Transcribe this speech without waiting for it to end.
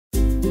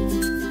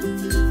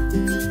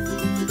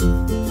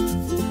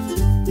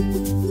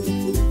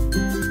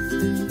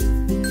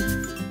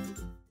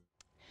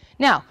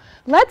Now,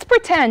 let's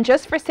pretend,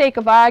 just for sake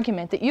of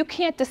argument, that you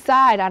can't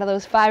decide out of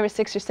those 5 or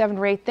 6 or 7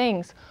 or 8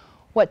 things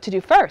what to do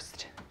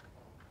first.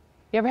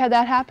 You ever had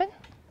that happen?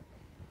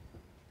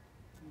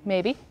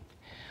 Maybe.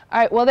 All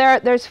right, well,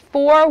 there's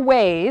 4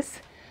 ways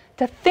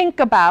to think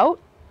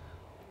about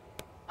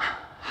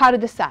how to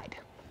decide.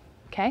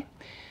 Okay?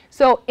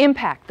 So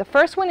impact. The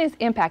first one is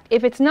impact.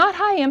 If it's not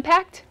high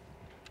impact,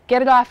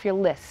 get it off your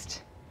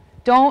list.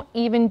 Don't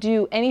even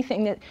do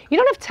anything that you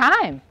don't have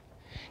time.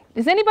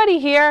 Does anybody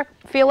here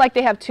feel like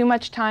they have too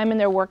much time in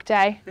their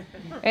workday?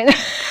 and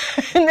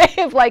they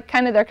have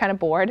they're kind of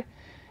bored?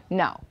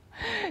 No.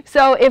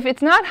 So if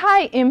it's not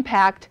high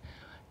impact,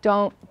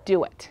 don't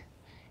do it.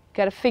 You've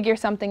got to figure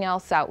something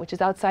else out, which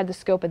is outside the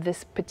scope of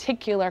this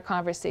particular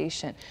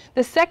conversation.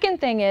 The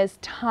second thing is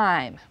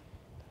time.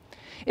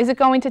 Is it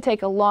going to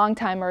take a long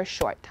time or a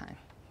short time?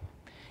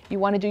 You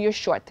want to do your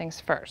short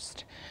things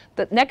first.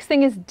 The next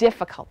thing is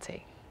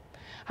difficulty.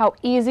 How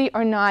easy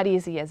or not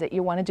easy is it?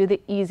 You want to do the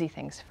easy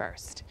things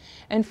first.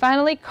 And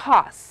finally,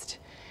 cost.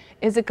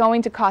 Is it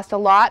going to cost a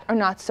lot or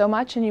not so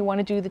much? And you want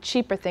to do the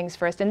cheaper things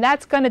first. And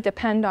that's going to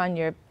depend on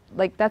your,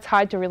 that's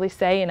hard to really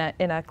say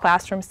in a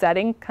classroom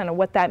setting, kind of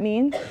what that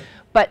means.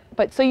 But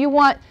so you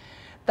want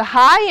the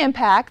high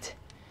impact,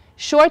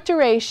 short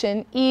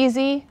duration,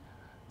 easy,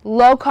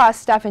 low-cost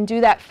stuff, and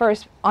do that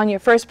first on your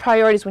first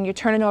priorities when you're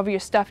turning over your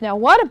stuff. Now,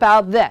 what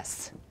about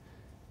this?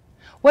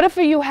 What if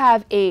you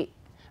have a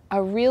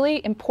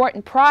really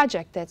important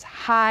project that's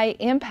high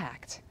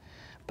impact,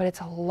 but it's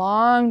a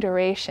long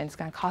duration? It's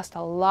going to cost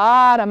a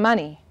lot of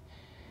money,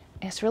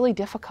 and it's really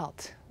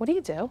difficult. What do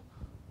you do?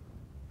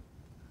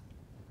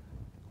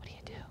 What do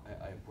you do?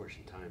 I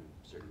apportion time,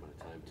 a certain amount of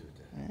time to it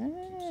to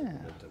keep some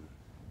momentum.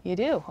 You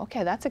do?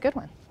 Okay, that's a good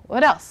one.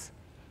 What else?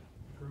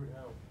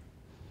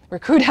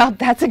 Recruit help,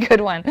 that's a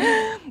good one.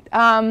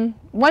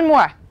 One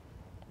more.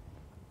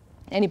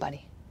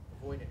 Anybody?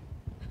 Avoid it.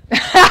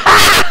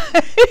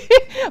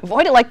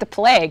 Avoid it like the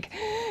plague.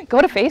 Go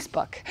to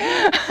Facebook.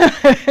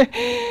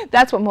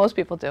 That's what most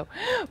people do.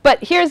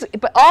 But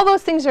all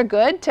those things are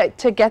good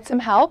to get some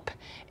help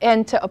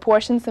and to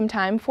apportion some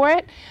time for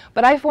it.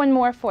 But I have one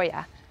more for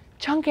you.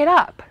 Chunk it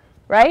up,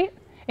 right?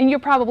 And you're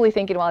probably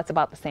thinking, well, it's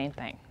about the same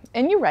thing.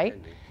 And you're right.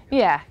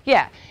 Yeah.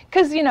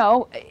 Because,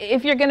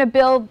 if you're going to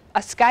build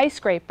a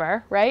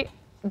skyscraper, right,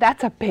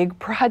 that's a big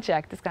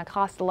project. It's going to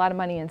cost a lot of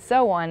money and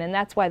so on, and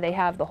that's why they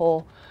have the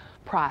whole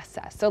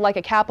process. So like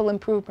a capital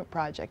improvement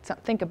project,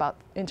 think about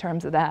in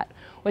terms of that,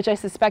 which I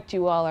suspect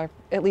you all are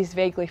at least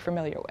vaguely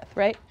familiar with,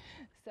 right?